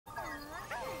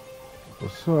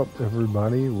What's up,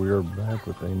 everybody? We are back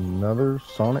with another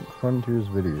Sonic Frontiers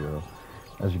video.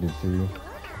 As you can see,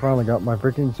 I finally got my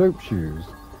freaking soap shoes.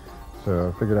 So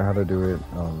I figured out how to do it.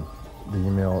 The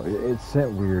email, it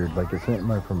sent weird, like it sent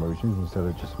my promotions instead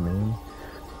of just me.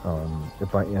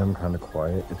 If I am kind of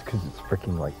quiet, it's because it's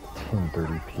freaking like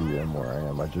 10:30 p.m. where I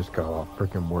am. I just got off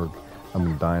freaking work.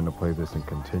 I'm dying to play this and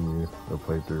continue the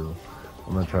playthrough.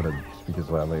 I'm gonna try to speak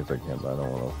as loudly as I can, but I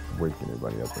don't want to wake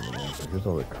anybody up anymore. So here's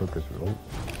all the cocos. This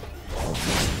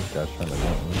guy's trying to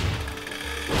hunt me.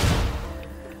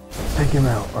 Let's take him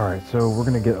out. Alright, so we're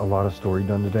gonna get a lot of story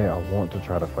done today. I want to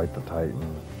try to fight the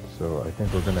Titan. So I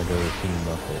think we're gonna go see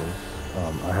Knuckles.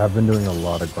 I have been doing a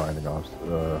lot of grinding off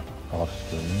screen. I'll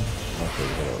show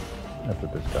you what after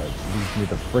this guy leaves me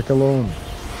the frick alone.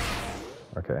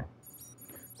 Okay.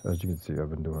 So as you can see,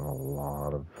 I've been doing a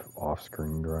lot of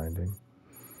off-screen grinding.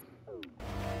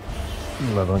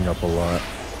 Leveling up a lot.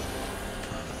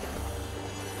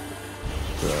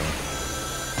 So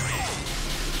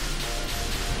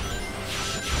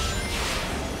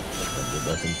I'll get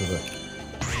back into the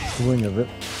swing of it.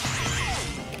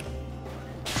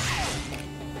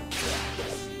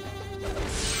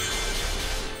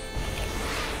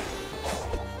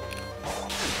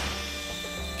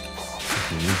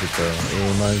 The music though, it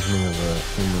reminds me of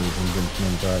Singers and Genshin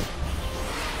Impact,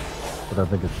 but I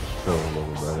think it's still a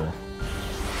little better.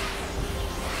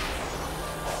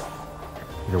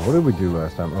 Okay, what did we do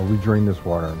last time? Oh, we drained this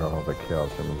water and got all the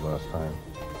chaos emeralds last time.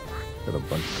 Got a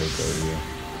bunch of cocoa here.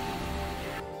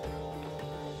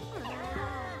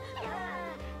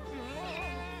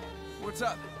 What's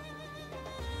up?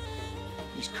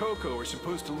 These Coco are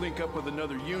supposed to link up with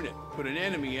another unit, but an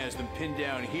enemy has them pinned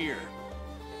down here.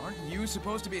 Aren't you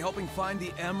supposed to be helping find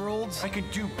the emeralds? I can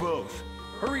do both.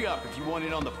 Hurry up if you want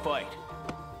in on the fight.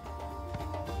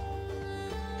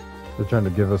 They're trying to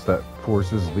give us that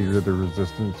forces leader the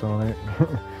resistance on it.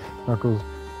 Knuckles,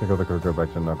 take all the cocoa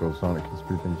back to Knuckles. Sonic can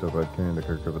speed things up by carrying the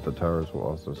cocoa, but the towers will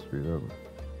also speed up.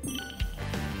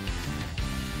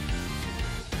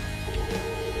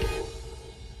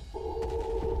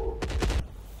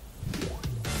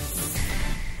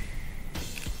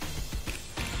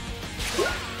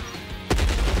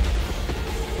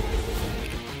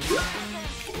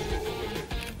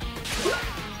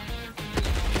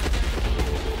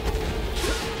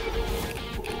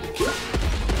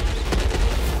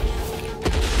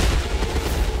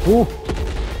 Ooh.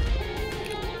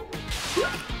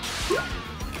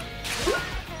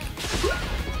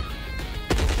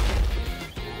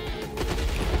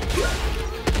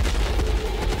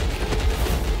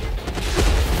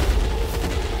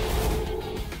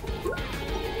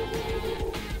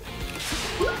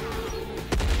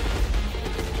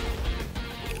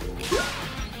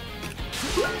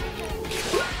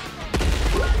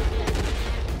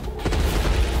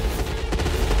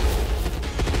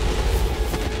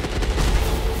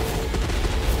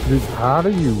 Dude, how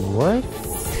do you, what?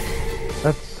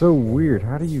 That's so weird.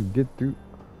 How do you get through?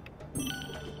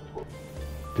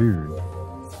 Dude.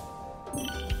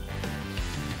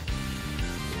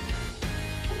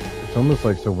 It's almost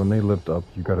like, so when they lift up,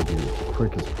 you gotta be as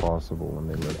quick as possible when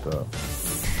they lift up.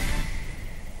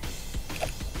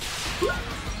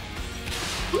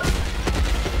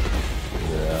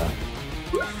 Yeah.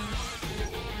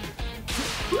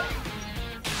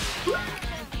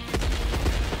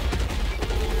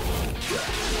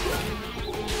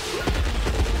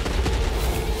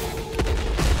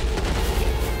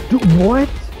 Dude, what?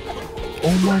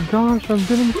 Oh my gosh, I'm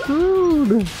getting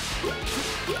screwed!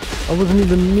 I wasn't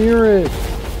even near it!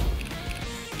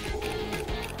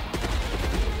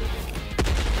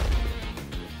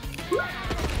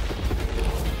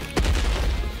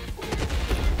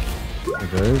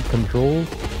 Okay, controls.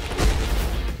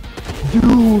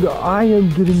 Dude, I am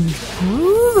getting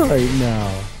screwed right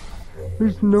now!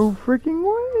 There's no freaking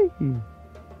way!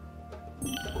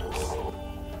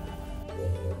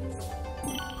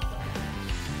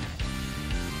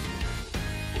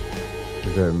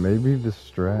 Okay, maybe the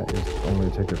strat is only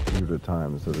take a few at a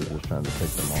time, so they're just trying to take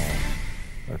them all.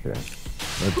 Okay,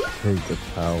 let's take the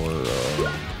tower of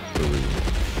 3.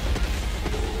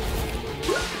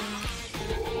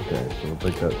 Okay, so we'll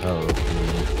take that tower of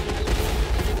 3.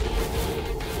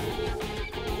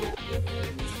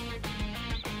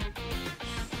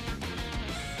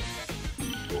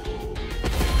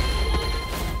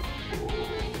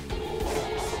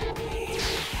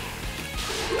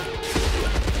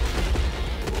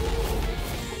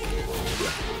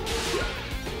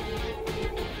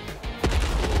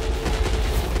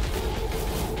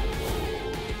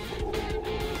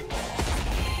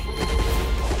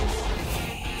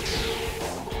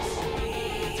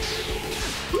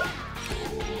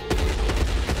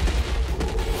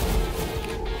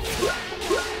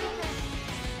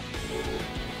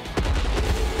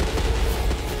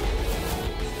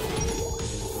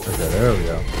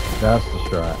 That's the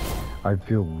strat. I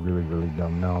feel really, really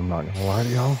dumb now, I'm not gonna lie to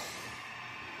y'all.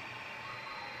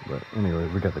 But anyway,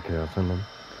 we got the Chaos Emblem.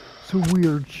 So we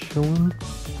are chilling.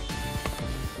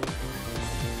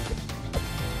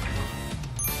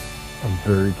 I'm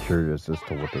very curious as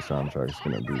to what the soundtrack is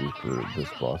going to be for this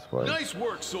boss fight. Nice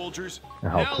work, soldiers.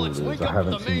 And how Now cool it let's is. link I up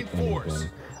haven't with the seen main force.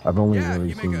 anything. I've only Yeah, really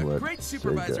you make seen a what great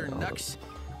supervisor, Sega. Nux.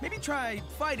 Maybe try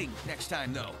fighting next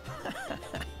time, though.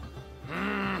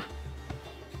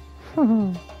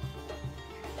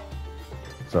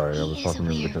 Sorry, I was He is talking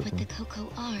to aware the of what the cutscene.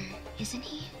 Coco are, isn't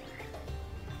he?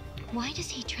 Why does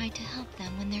he try to help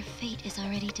them when their fate is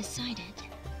already decided?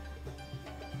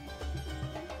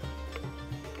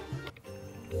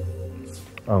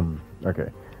 Okay,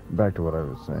 back to what I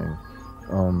was saying.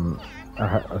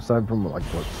 Aside from like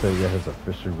what Sega has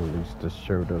officially released to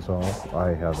show us off,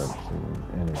 I haven't seen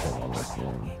anything on this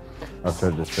game. I've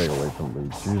tried to stay away from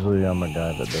leaks. Usually I'm a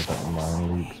guy that doesn't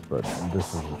mind leaks, but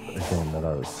this is a game that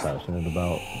I was passionate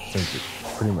about since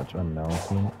it's pretty much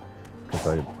announcement. Because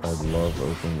I love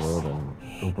open world, and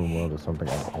open world is something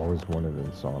I've always wanted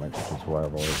in Sonic, which is why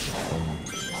I've always been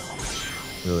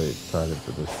really excited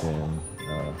for this game.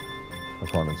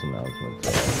 Upon its announcement,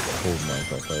 so I told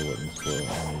myself I wouldn't spoil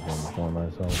anything for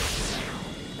myself.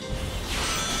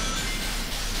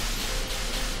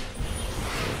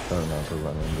 So try not to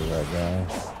run into that guy.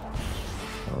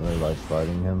 I really like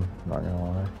fighting him, not gonna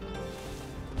lie.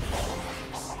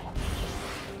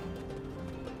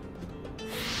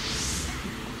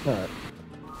 Alright.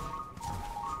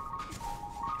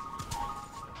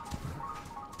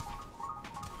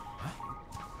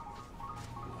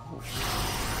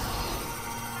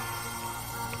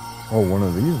 Oh, one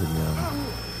of these again.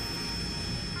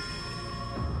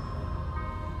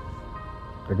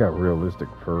 They got realistic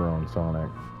fur on Sonic.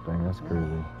 Dang, that's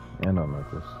crazy. And on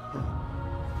Knuckles.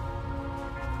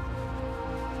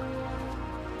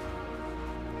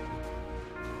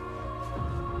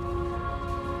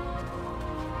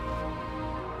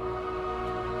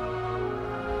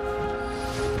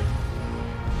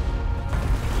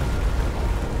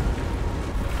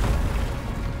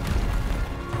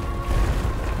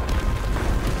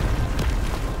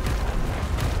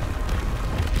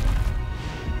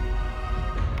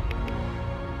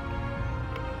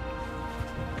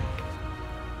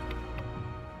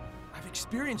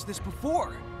 Experienced this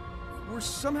before. We're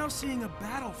somehow seeing a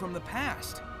battle from the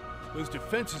past. Those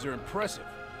defenses are impressive.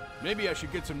 Maybe I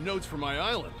should get some notes for my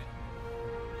island.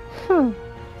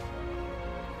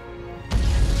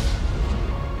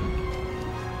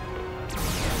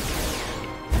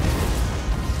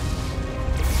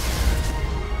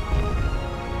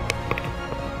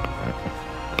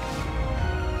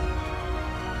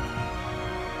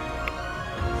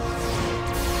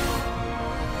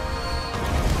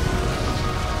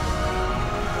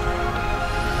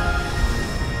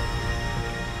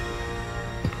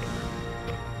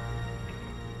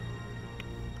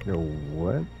 Yo,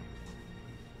 what?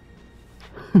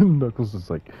 Knuckles is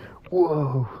like,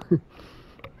 whoa.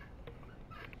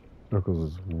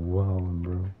 Knuckles is wowing,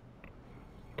 bro.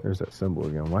 There's that symbol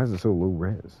again. Why is it so low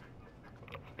res?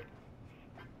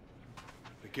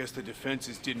 I guess the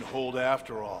defenses didn't hold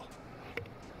after all.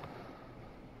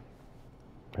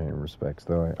 Paying respects,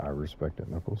 though. I respect it,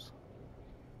 Knuckles.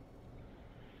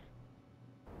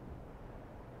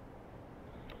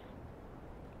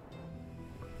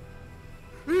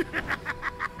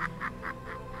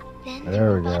 Then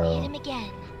There we the robot go. hit him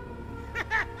again.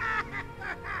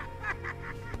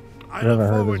 I haven't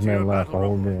heard this man laugh the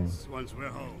whole game. Once we're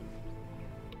home.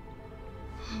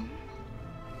 Home?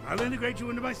 I'll integrate you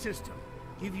into my system.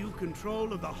 Give you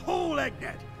control of the whole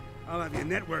EggNet. I'll have you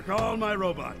network all my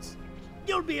robots.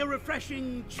 You'll be a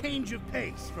refreshing change of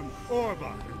pace from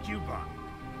Orbot and Cubot.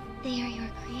 They are your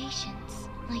creations,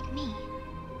 like me.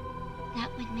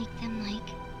 That would make them like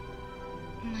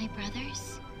my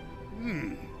brothers.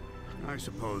 I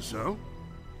suppose so.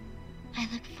 I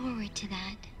look forward to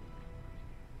that.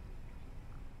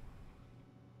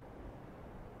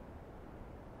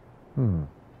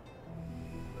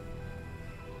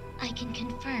 I can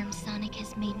confirm Sonic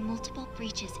has made multiple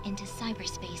breaches into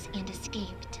cyberspace and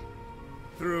escaped.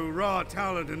 Through raw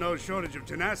talent and no shortage of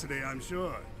tenacity, I'm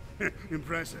sure.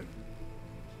 Impressive.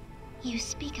 You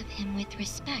speak of him with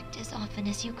respect as often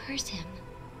as you curse him.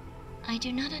 I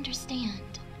do not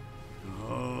understand.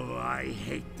 Oh, I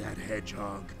hate that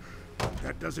hedgehog.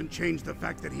 That doesn't change the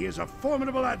fact that he is a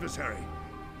formidable adversary.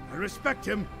 I respect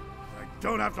him, but I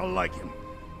don't have to like him.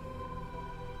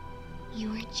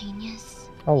 Your genius,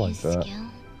 I like his that. skill.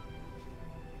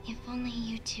 If only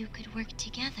you two could work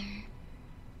together.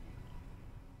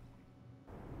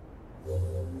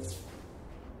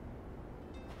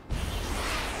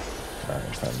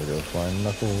 Alright, time to go find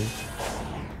Knuckles.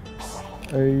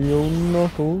 Hey, yo,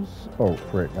 Knuckles. Oh,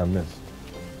 frick, I missed.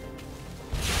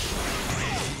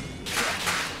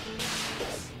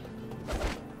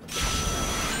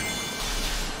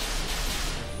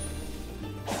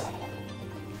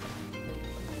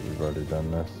 We've already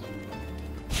done this.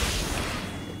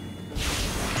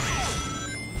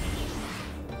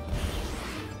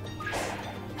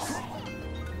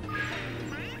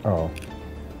 Oh,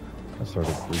 I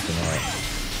started freaking out.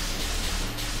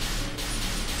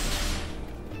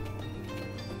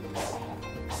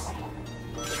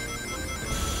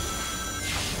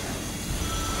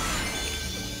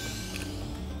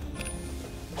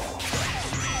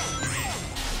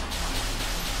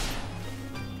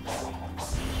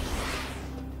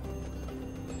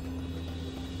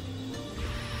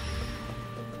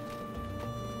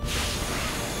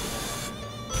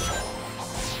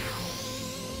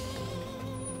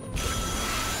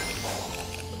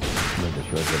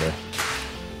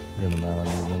 Get him out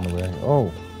on the way. Oh!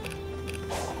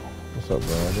 What's up,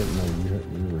 bro? I didn't know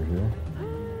you were here.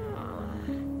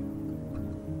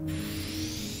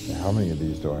 How many of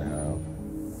these do I have?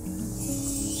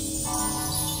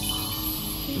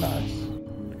 Nice.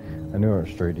 I knew I was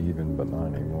straight even, but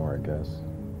not anymore, I guess.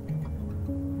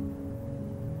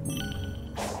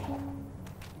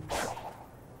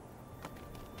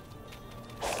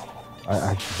 I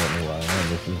actually don't know where I am.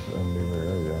 This is a new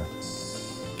area.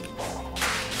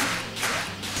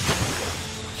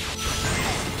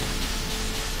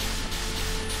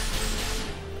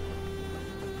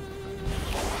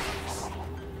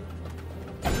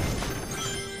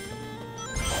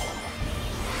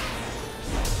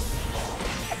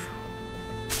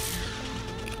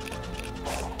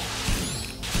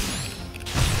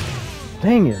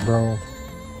 Dang it, bro.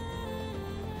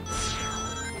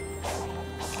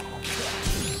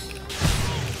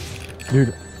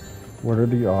 Dude, what are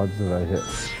the odds that I hit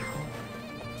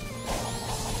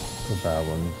the bad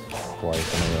ones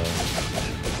twice in a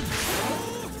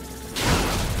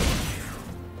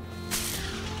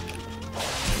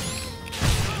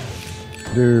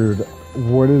row? Dude,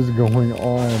 what is going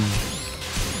on?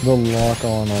 The lock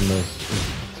on this is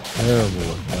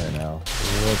terrible right now.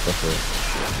 What the frick?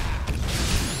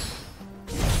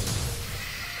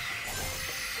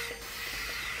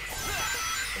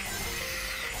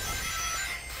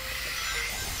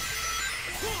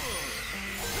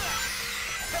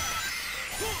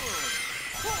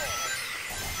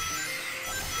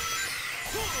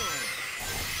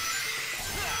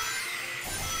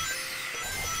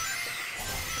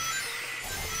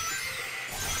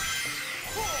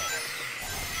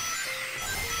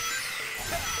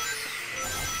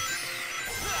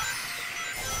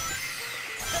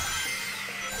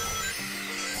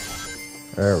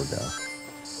 There we go.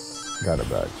 Got it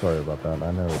back. Sorry about that.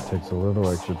 I know it takes a little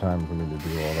extra time for me to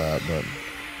do all that, but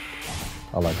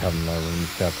I like having my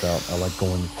rooms capped out. I like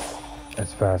going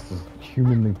as fast as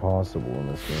humanly possible in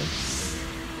this game.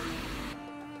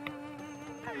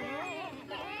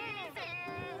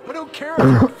 I don't care if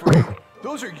you're afraid.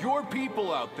 Those are your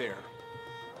people out there.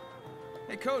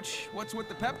 Hey, Coach, what's with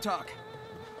the pep talk?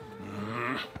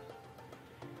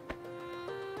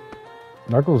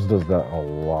 Knuckles does that a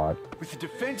lot. With the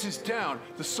defenses down,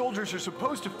 the soldiers are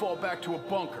supposed to fall back to a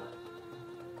bunker.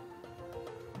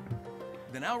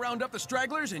 Then I'll round up the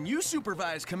stragglers and you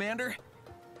supervise, Commander.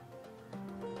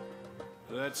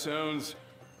 That sounds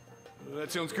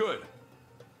good.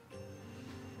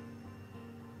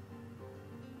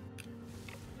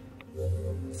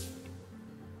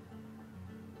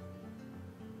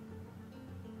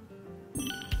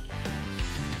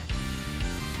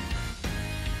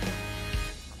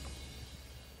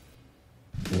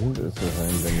 What is the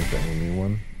same thing as the Amy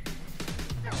one?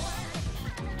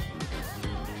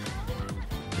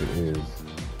 It is.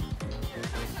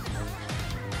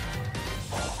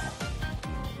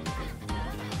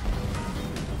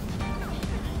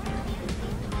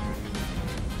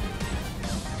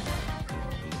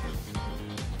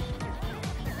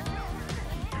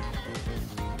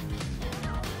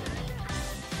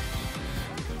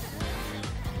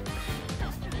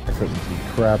 I couldn't see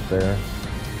crap there.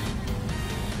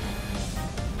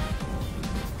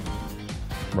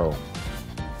 Bro.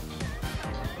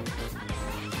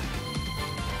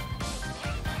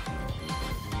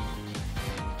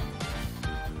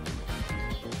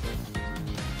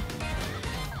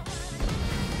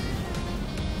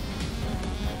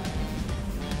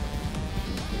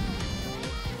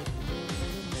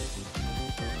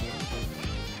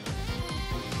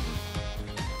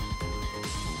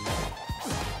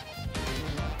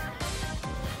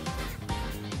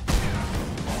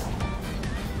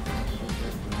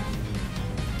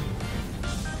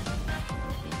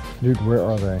 Dude, where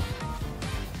are they?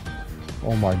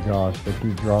 Oh my gosh, they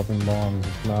keep dropping bombs.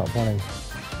 It's not funny.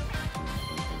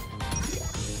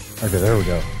 Okay, there we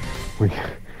go.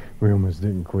 We almost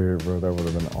didn't clear it, bro. That would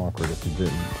have been awkward if we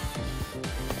didn't.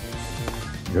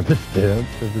 You got this dance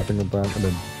every single time, and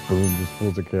then boom, just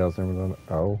pulls a Chaos Emerald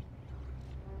on. Oh.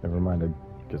 Never mind, I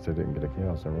guess I didn't get a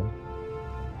Chaos Emerald.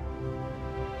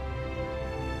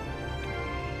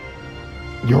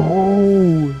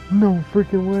 Yo! No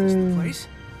freaking way! Is this the place?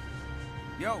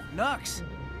 Yo, Nux!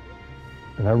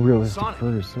 And I realized Sonic, at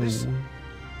first, this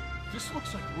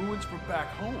looks like ruins from back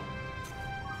home.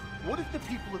 What if the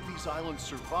people of these islands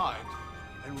survived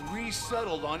and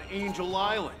resettled on Angel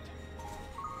Island?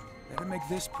 Better make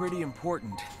this pretty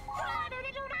important.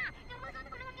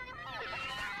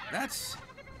 That's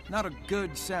not a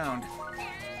good sound.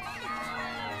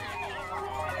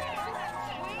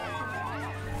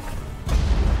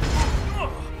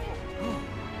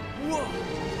 Whoa!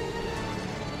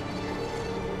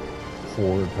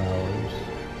 Forward powers.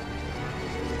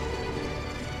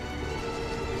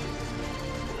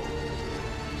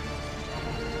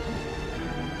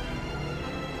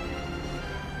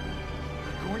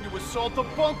 They're going to assault the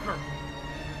bunker.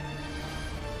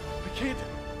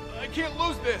 I can't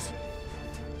lose this.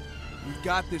 You've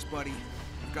got this, buddy.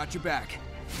 I've got your back.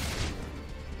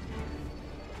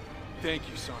 Thank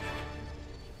you, Sonic.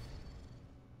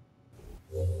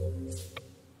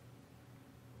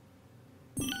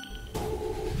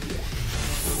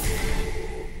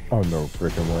 Oh no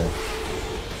freaking way.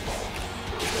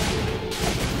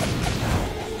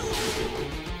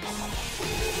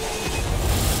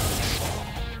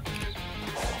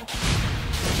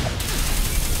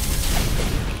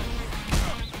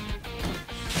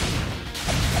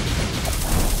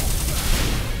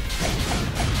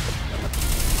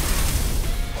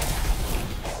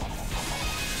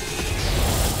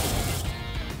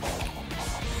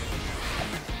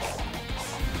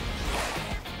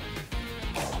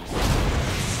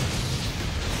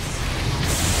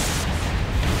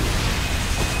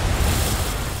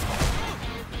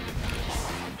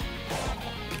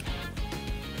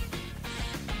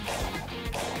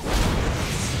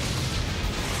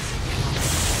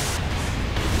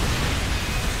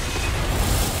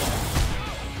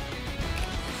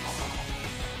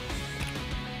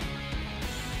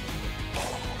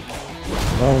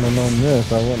 If I would have known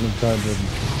this, I wouldn't have tried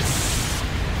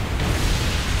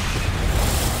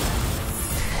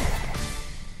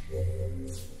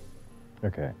to...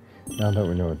 Okay, now that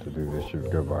we know what to do, this should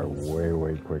go by way,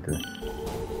 way quicker.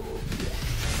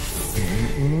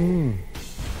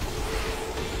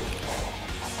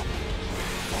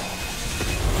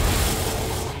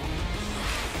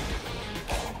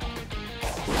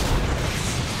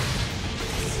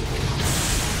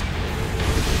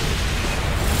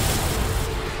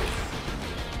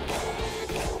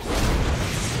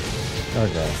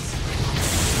 Okay.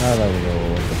 Now that we know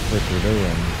what the frick we're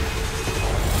doing.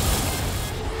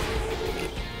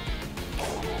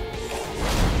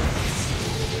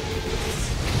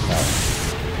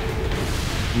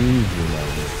 Easy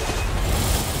money.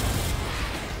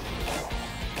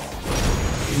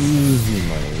 Easy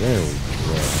money. There we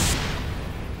go.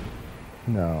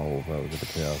 Now we'll probably get the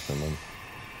Chaos Emerald.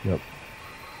 Yep.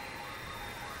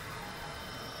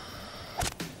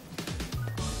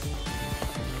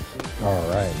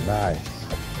 Alright, nice.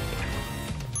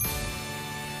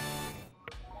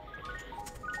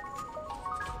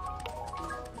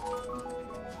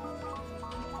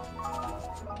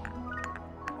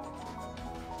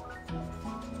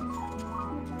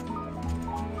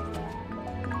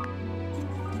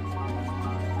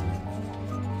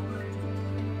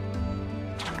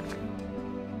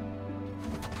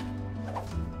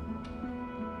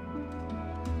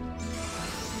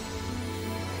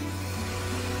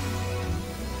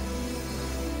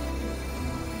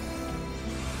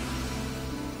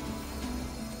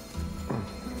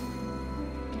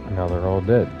 Now they're all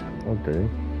dead. Okay.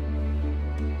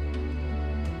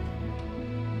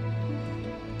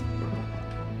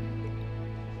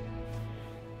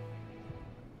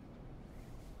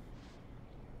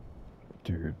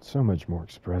 Dude, so much more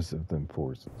expressive than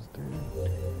Forces, dude.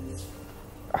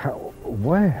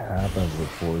 What happens with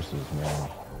Forces, man?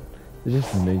 It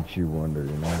just makes you wonder,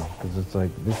 you know? Because it's like,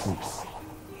 this is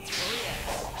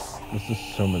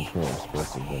so much more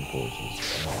expressive than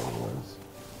Forces was.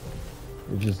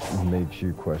 It just makes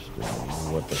you question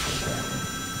what the fuck happened.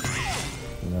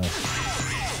 You know?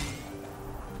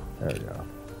 There we go.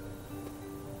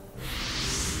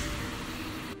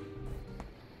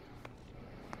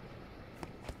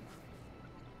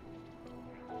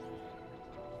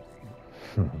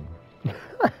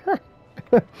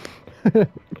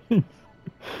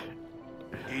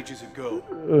 Ages ago,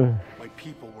 my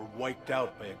people were wiped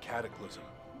out by a cataclysm.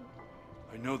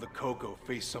 I know the Coco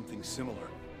faced something similar.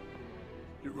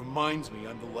 It reminds me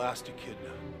I'm the last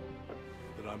Echidna,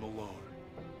 that I'm alone.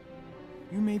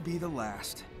 You may be the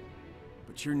last,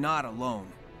 but you're not alone.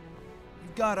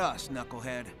 You've got us,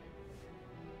 Knucklehead.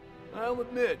 I'll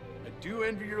admit, I do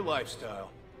envy your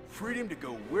lifestyle. Freedom to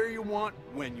go where you want,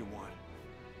 when you want.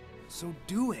 So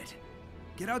do it.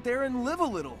 Get out there and live a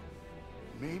little.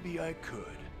 Maybe I could.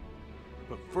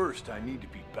 But first, I need to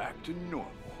be back to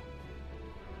normal.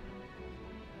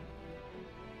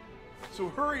 So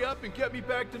hurry up and get me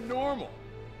back to normal.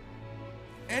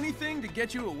 Anything to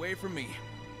get you away from me.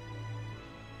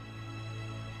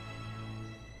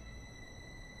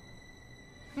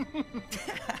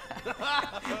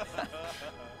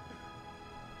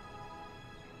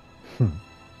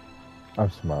 I'm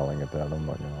smiling at that, I'm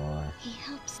not gonna lie. He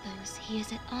helps those he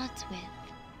is at odds with.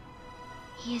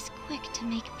 He is quick to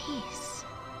make peace.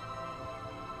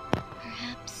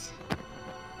 Perhaps...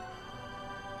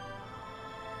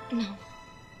 No.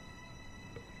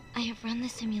 I have run the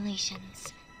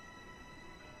simulations.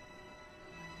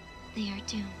 They are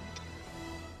doomed.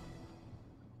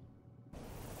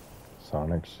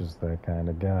 Sonic's just that kind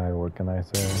of guy, what can I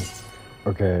say?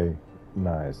 Okay,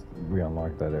 nice. We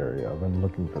unlocked that area. I've been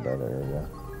looking for that area.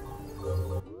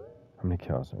 How many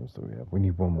chaos emeralds do we have? We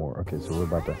need one more. Okay, so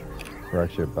we're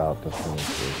actually about to finish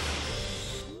this.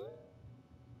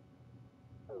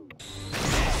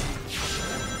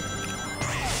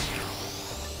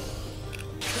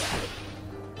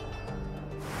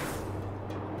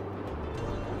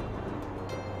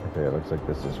 Okay, it looks like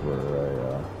this is where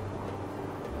I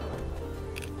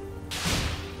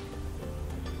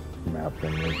map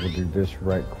them. We'll do this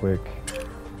right quick.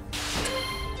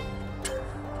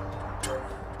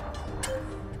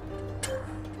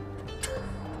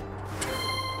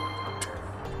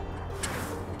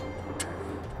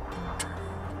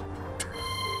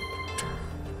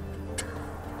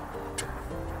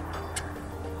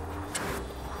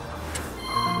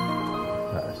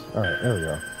 Nice. Alright, there we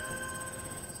go.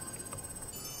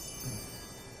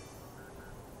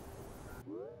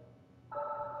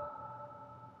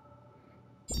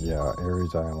 Yeah,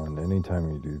 Ares Island, anytime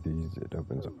you do these, it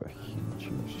opens up a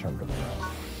huge chunk of the map.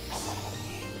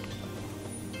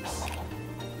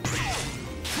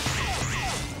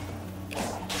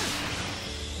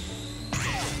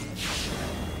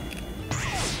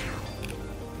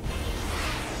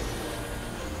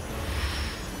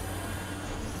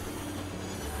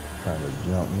 Trying to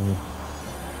jump me,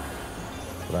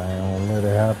 but I ain't gonna let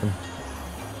it happen.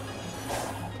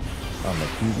 I'm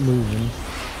gonna keep moving.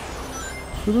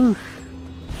 Swoosh.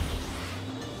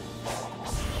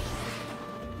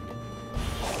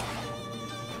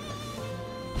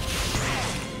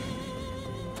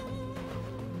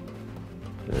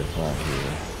 It's not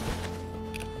here.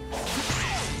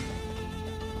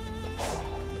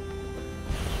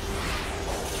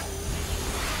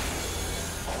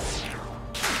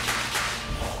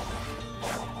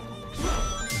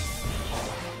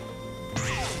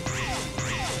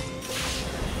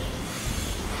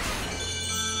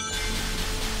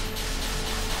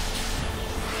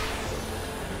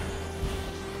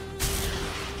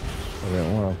 I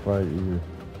didn't want to fight you.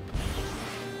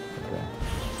 Okay.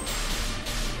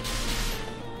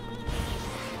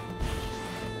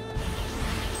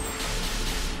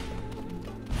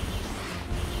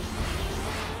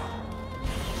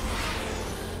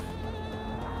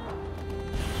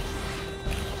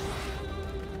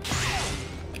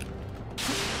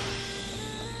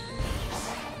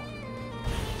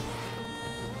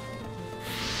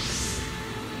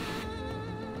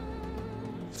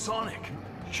 Sonic,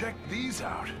 check these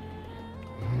out.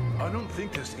 I don't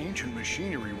think this ancient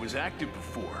machinery was active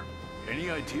before.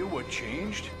 Any idea what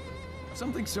changed?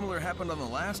 Something similar happened on the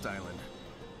last island.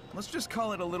 Let's just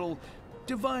call it a little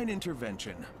divine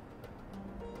intervention.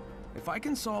 If I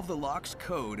can solve the lock's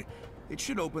code, it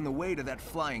should open the way to that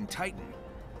flying titan.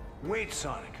 Wait,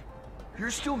 Sonic. You're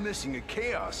still missing a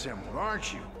Chaos Emerald,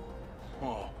 aren't you?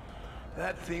 Oh,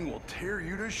 that thing will tear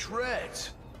you to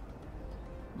shreds.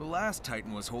 The last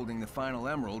titan was holding the final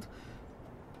emerald.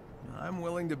 I'm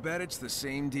willing to bet it's the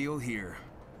same deal here.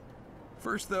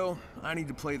 First, though, I need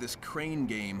to play this crane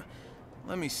game.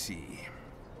 Let me see.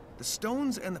 The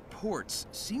stones and the ports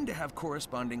seem to have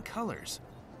corresponding colors.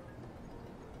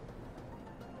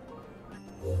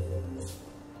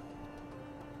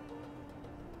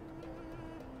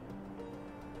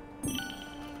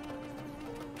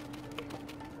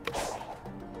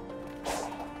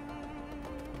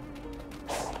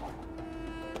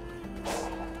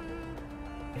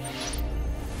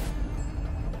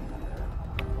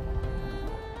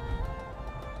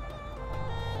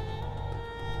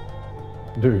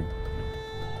 Dude.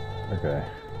 Okay.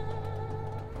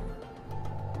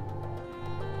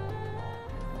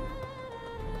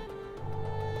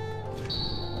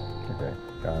 Okay,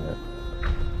 got it.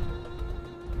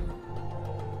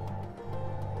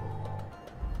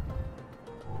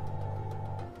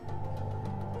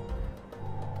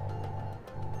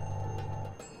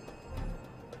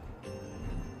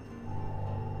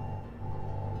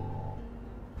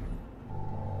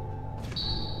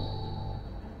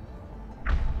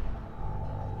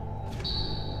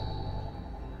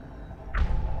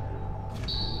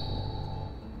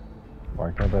 Why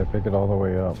can't I pick it all the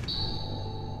way up?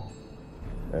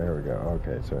 There we go.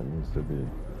 Okay, so it needs to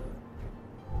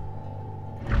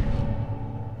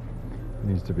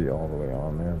be all the way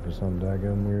on there for some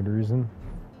daggone weird reason.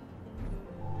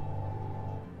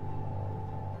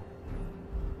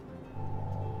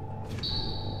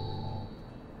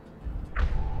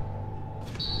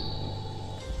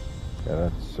 Yeah,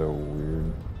 that's so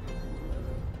weird.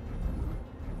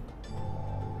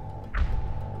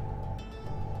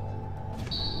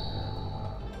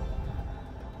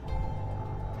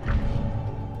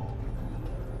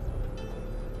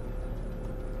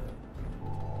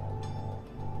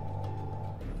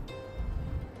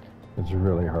 It's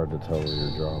really hard to tell where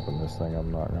you're dropping this thing,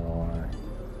 I'm not gonna lie.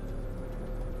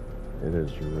 It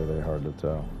is really hard to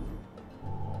tell.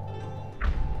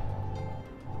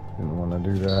 Didn't want to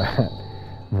do that.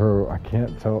 Bro, I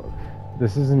can't tell.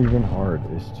 This isn't even hard.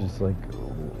 It's just like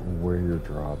where you're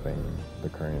dropping the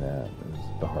crane at is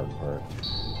the hard part.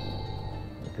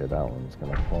 Okay, that one's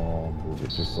gonna fall. Move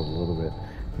it just a little bit.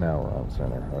 Now we're on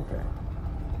center. Okay.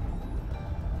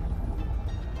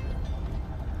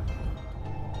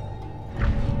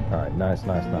 Alright, nice,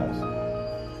 nice, nice.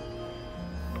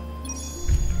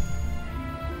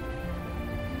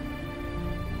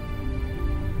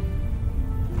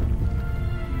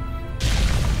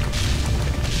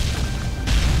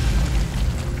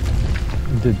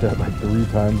 Did that like 3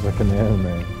 times like an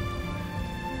anime.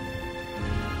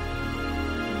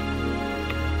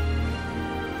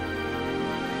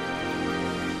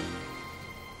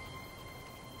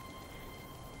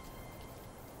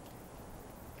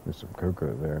 There's some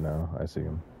cocoa there now. I see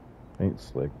him. Ain't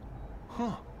slick.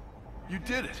 Huh. You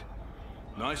did it.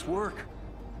 Nice work.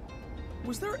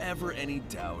 Was there ever any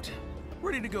doubt?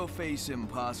 Ready to go face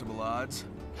impossible odds?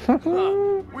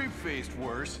 We've faced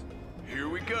worse. Here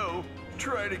we go.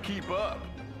 Try to keep up.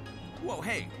 Whoa,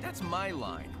 hey, that's my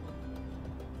line.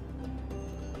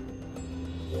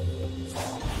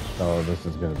 Oh, this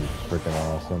is gonna be freaking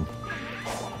awesome.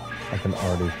 I can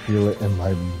already feel it in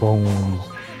my bones.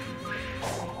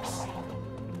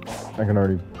 I can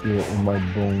already feel it in my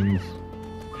bones.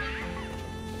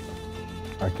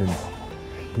 I can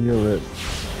feel it.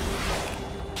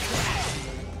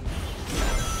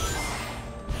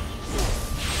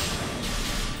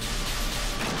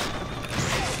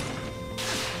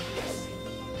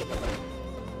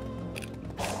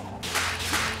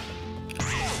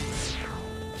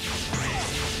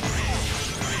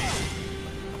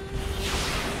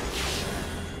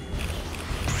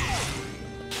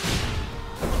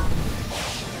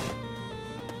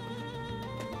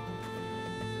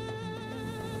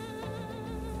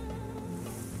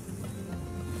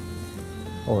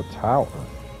 Oh, a tower.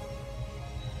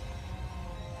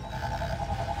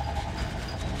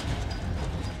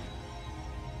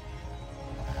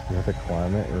 You have to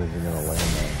climb it, or is it gonna land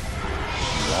there?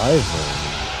 Wyvern.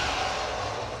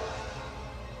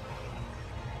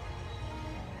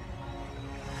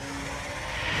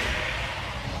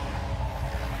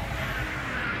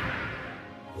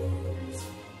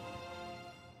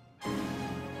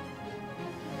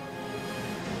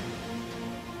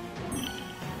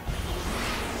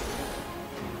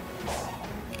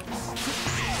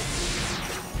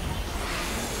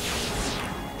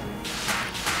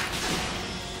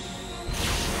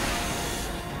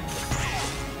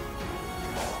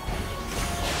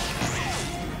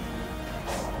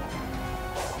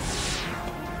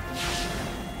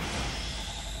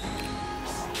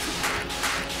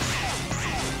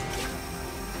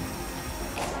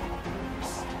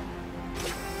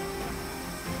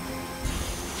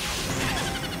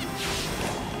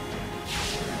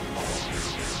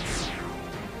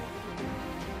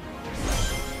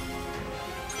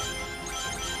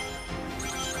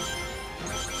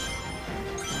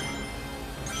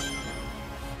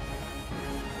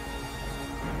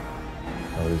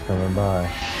 Oh, he's coming by.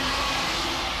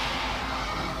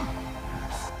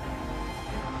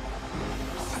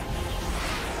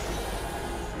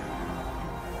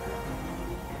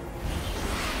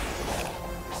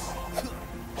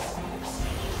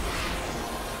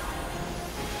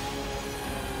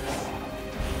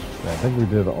 think we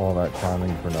did all that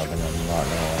climbing for nothing, I'm not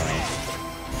gonna lie.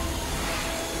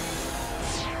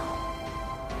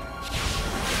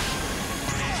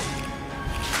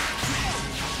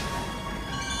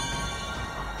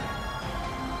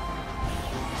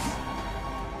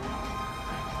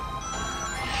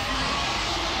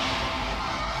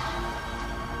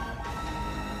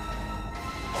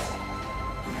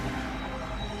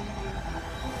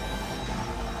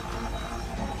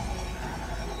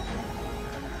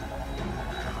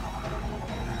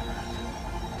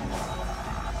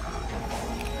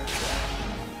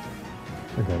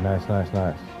 Okay, nice, nice,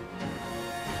 nice.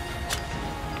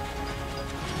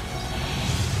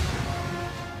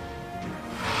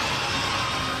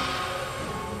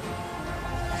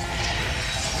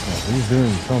 Oh, he's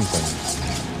doing something.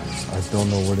 I don't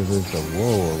know what it is.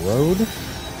 Whoa, a road? Is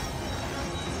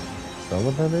that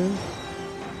what that is?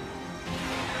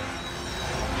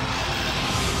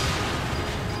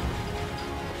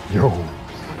 Yo,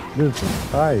 this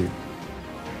is tight.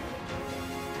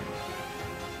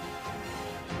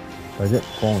 Did I get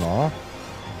blown off?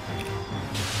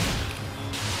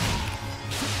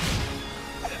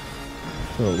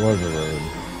 So it was a road.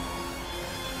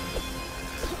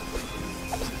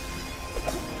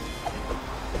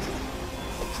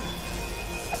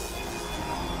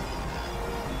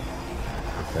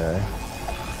 Okay.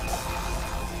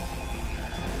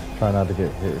 Try not to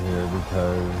get hit here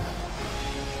because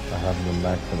I have the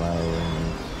max amount of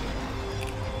rings.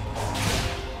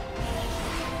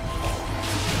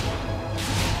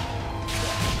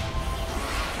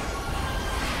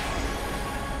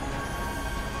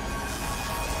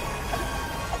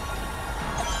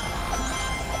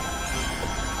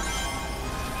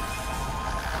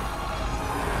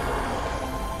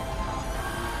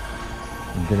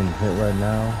 I'm getting hit right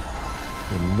now.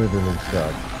 We're literally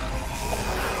stuck.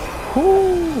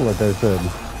 Whoo! Like I said.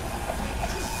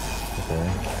 Okay.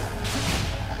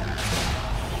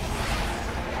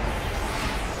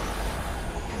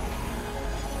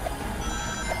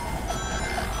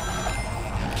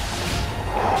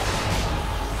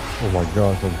 Oh my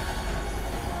gosh.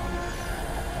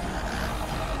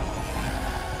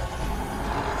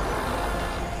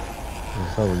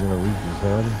 That's how we're gonna reach his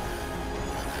head.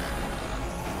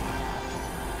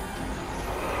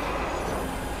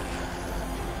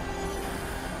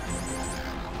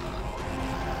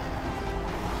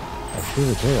 See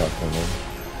the chaos symbol.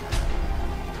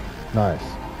 Nice.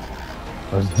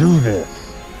 Let's do this.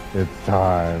 It's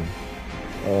time.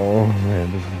 Oh man,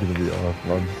 this is gonna be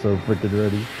awesome. I'm so freaking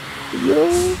ready.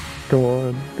 Yo! Come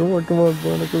on. Come on, come on,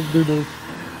 Sonic. Let's do this.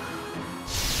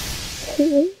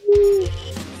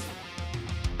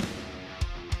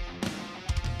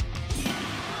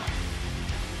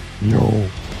 Yo!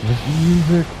 This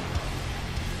music!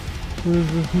 What is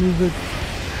this music?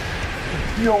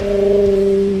 Yo,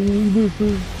 this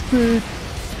is sick.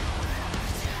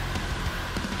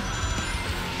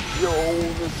 Yo,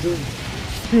 this is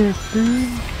sick,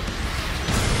 dude.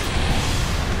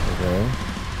 Okay.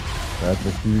 That's a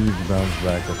huge bounce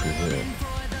back up your head.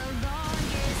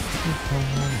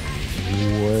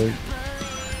 What?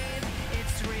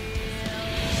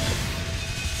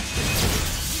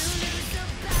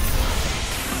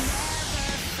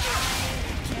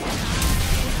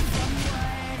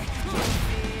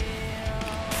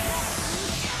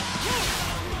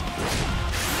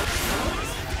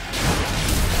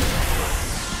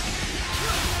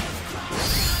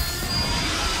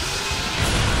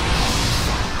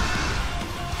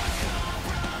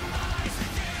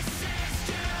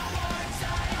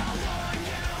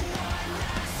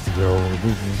 Yo,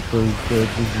 this is so good.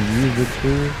 This is music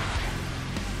too.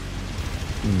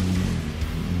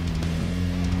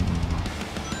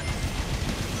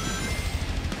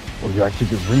 Oh, you actually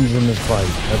get rings in this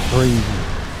fight. That's crazy.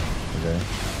 Okay.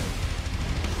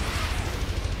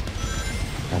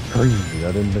 That's crazy.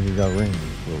 I didn't think he got rings.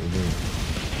 What we do.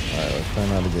 Alright, let's try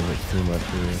not to get hit too much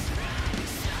here.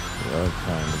 We are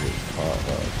trying to get caught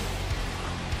up.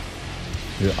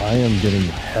 Dude, I am getting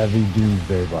heavy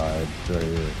Doomsday vibes right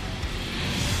here.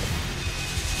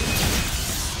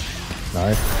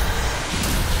 Nice.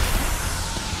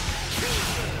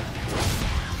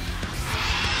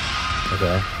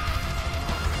 Okay.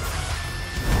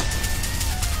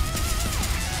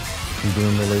 You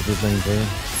doing the laser thing too?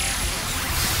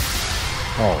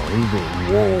 Oh, he did.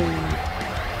 Whoa.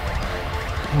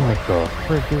 What the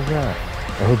frick is that?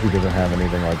 I hope he doesn't have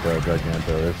anything like the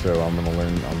Giganto. If so, I'm gonna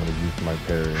use my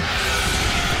parry.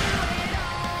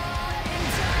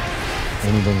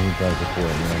 Anything he tries to pull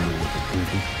at me, I'm gonna just use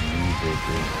this music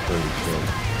is pretty sick.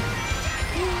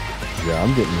 Yeah,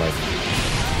 I'm getting like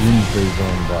Doomsday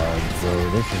Zone vibes, bro.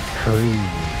 This is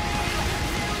crazy.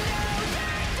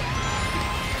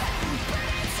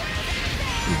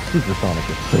 Dude, Supersonic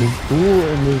is so cool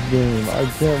in this game. I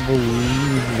can't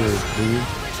believe this, dude.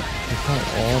 It's how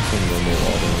awesome they made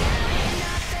all this.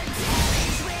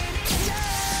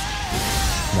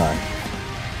 Nice.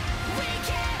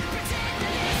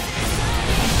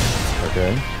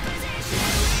 Okay.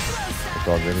 It's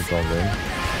all good, it's all good.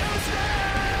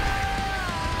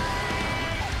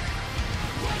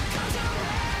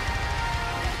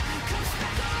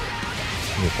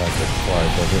 The fact that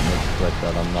twice, I didn't expect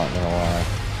that, I'm not gonna lie.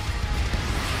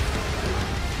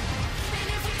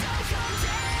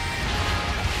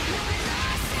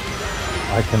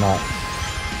 I cannot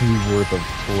see worth of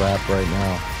crap right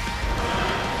now.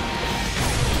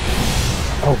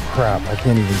 Oh crap, I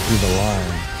can't even see the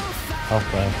line. How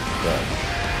fast is that?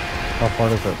 How far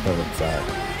does that set us back?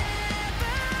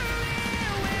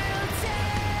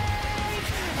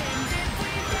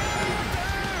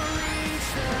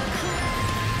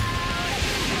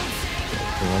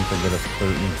 So once I get a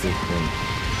certain distance.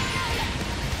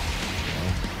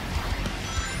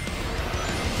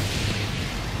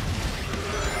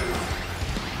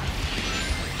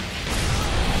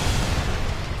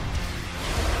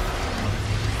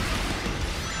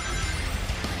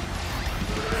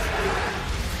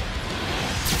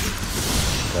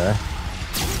 Okay.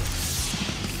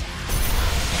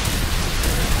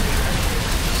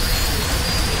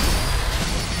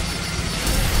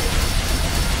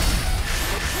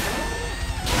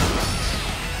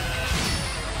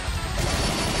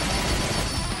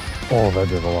 Oh, that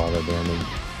did a lot of damage.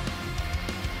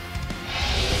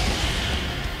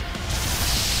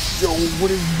 Yo,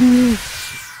 what is this?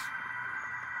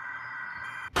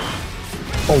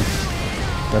 Oh,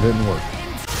 that didn't work.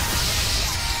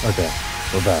 Okay,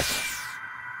 we're back.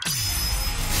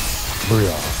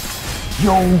 Booyah.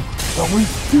 Yo, that was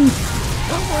sick.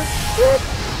 That was sick.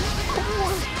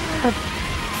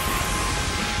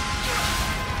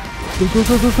 Go, go,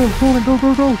 go, go, go, Sonic, go, go,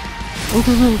 go.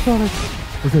 Okay, go, Sonic.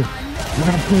 Okay, we're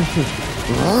gonna finish this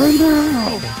right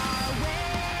now.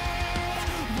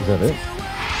 Is that it?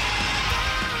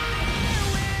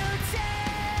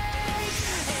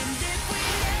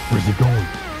 Where's he going?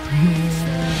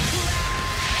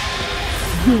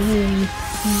 Yo,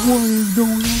 what is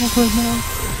going on right now?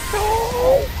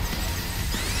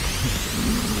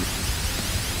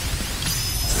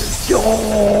 No!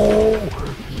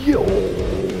 Yo!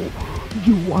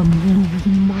 I'm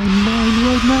losing my mind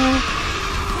right now.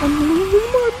 I'm losing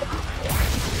my mind.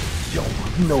 Yo,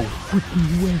 no freaking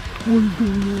way. What is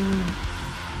going on?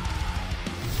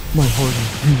 My heart is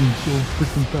beating so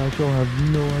freaking fast, y'all have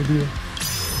no idea.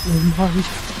 Oh my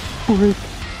frick.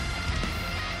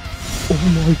 Oh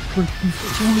my freaking,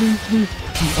 what is this?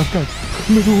 I've got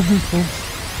little goosebumps.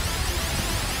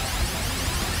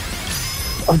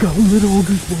 I got little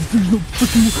goosebumps. There's no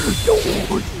freaking, yo,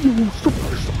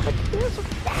 Supersonic is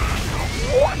back.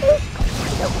 What is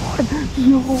going on?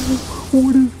 Yo,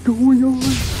 what is going on?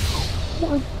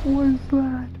 What was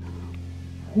that?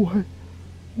 What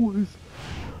was,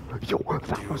 yo,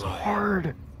 that was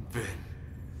hard.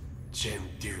 Jim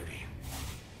Duty.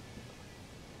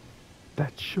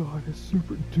 That shot is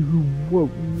super, dude, what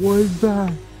was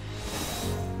that?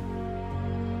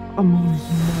 I'm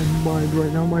losing my mind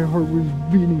right now, my heart was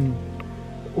beating.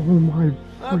 Oh my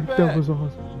freak, that was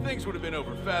awesome. Things would have been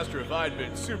over faster if I'd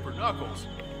been Super Knuckles.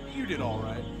 You did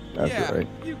alright. That's right.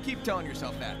 You keep telling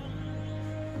yourself that.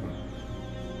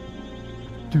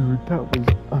 Dude, that was,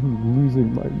 I'm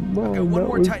losing my mind. I've got one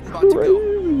more Titan bot to go.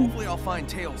 Hopefully I'll find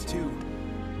Tails too.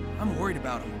 I'm worried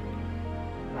about him.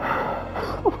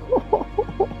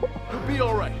 You'll be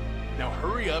alright. Now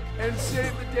hurry up and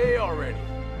save the day already.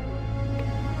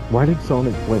 Why did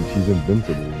Sonic flinch? He's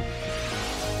invincible.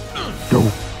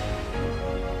 Go!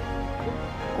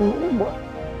 Oh my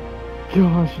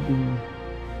gosh, dude.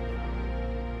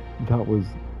 That was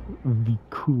the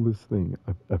coolest thing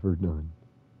I've ever done.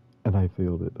 And I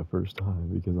failed it the first time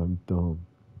because I'm dumb.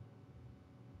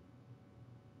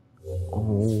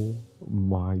 Oh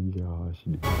my gosh,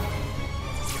 dude.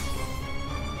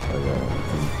 Okay,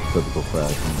 in typical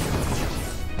fashion.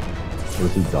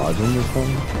 Was he dodging this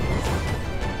time?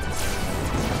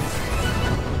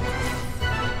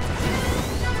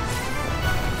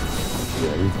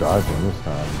 Yeah, he's dodging this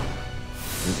time.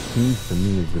 It seems to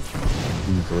me as if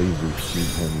these lasers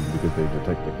shoot him because they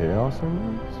detect the chaos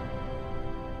emeralds.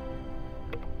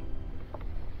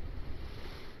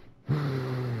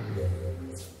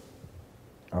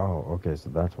 Oh, okay, so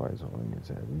that's why he's holding his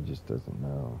head. He just doesn't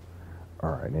know.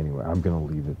 Alright, anyway, I'm gonna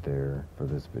leave it there for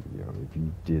this video. If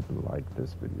you did like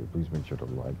this video, please make sure to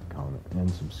like, comment, and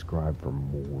subscribe for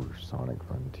more Sonic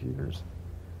Frontiers.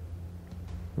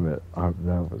 But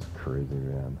that was crazy,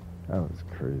 man. That was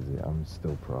crazy. I'm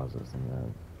still processing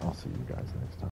that. I'll see you guys next time.